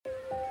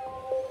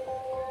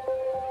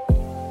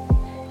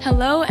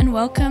Hello and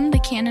welcome to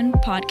Canon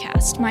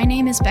Podcast. My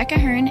name is Becca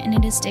Hearn and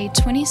it is day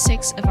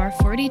 26 of our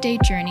 40-day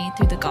journey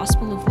through the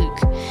Gospel of Luke.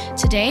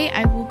 Today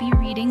I will be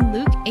reading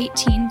Luke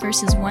 18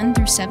 verses 1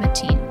 through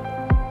 17.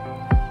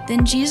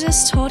 Then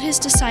Jesus told his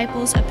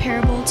disciples a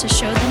parable to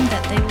show them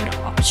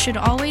that they should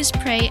always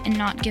pray and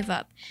not give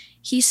up.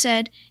 He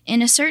said,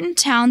 "In a certain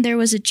town there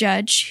was a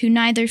judge who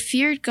neither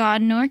feared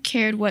God nor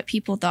cared what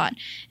people thought.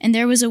 And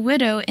there was a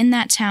widow in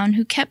that town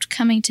who kept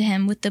coming to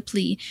him with the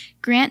plea,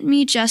 'Grant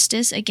me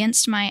justice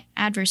against my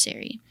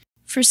adversary.'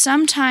 For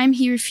some time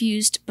he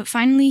refused, but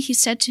finally he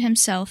said to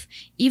himself,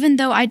 'Even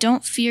though I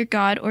don't fear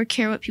God or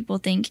care what people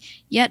think,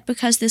 yet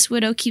because this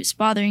widow keeps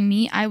bothering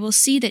me, I will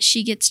see that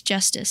she gets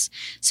justice,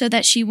 so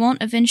that she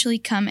won't eventually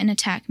come and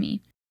attack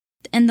me.'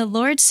 And the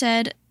Lord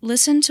said,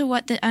 'Listen to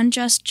what the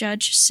unjust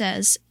judge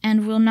says,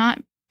 and will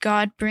not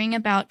God bring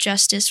about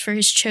justice for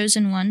his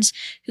chosen ones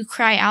who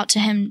cry out to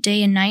him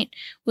day and night?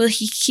 Will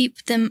he keep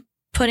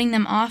putting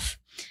them off?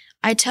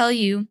 I tell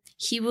you,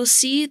 he will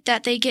see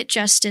that they get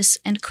justice,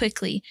 and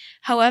quickly.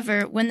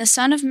 However, when the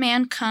Son of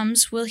Man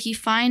comes, will he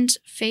find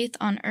faith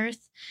on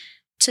earth?'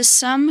 To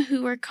some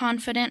who were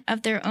confident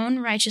of their own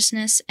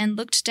righteousness and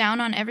looked down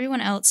on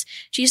everyone else,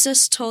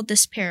 Jesus told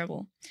this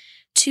parable.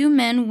 2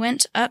 men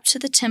went up to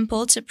the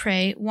temple to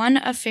pray, one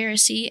a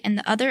Pharisee and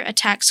the other a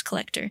tax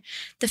collector.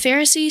 The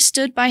Pharisee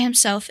stood by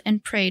himself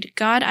and prayed,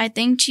 'God, I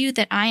thank you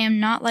that I am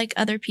not like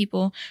other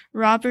people,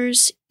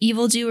 robbers,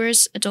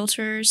 evildoers,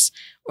 adulterers,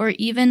 or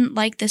even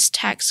like this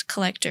tax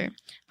collector.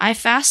 I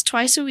fast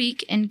twice a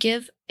week and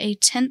give a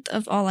tenth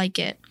of all I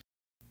get.'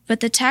 But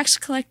the tax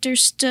collector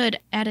stood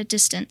at a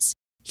distance.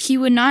 He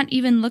would not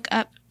even look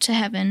up to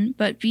heaven,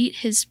 but beat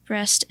his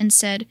breast and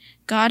said,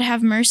 'God,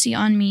 have mercy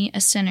on me, a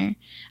sinner.'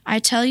 I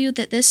tell you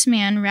that this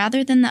man,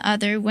 rather than the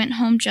other, went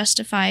home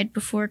justified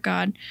before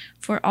God.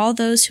 For all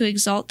those who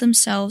exalt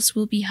themselves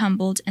will be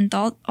humbled, and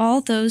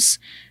all those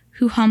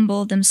who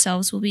humble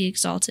themselves will be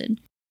exalted."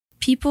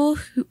 People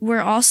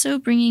were also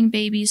bringing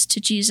babies to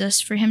Jesus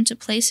for him to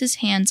place his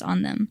hands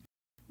on them.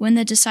 When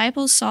the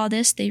disciples saw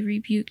this, they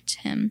rebuked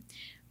him.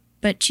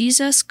 But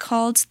Jesus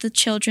called the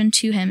children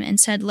to him and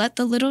said, "Let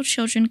the little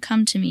children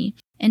come to me,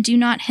 and do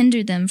not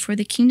hinder them, for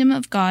the kingdom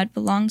of God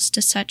belongs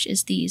to such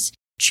as these.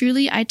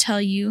 Truly I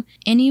tell you,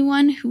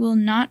 anyone who will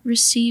not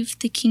receive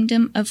the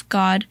kingdom of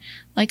God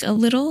like a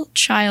little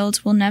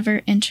child will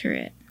never enter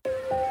it."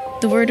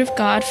 The word of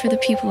God for the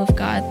people of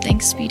God.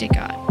 Thanks be to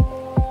God.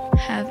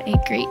 Have a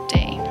great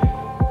day.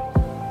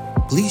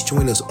 Please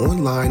join us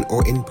online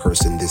or in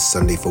person this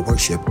Sunday for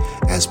worship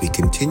as we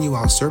continue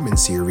our sermon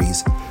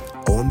series,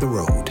 On the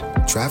Road,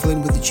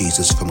 traveling with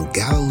Jesus from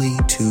Galilee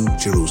to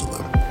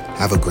Jerusalem.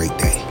 Have a great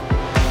day.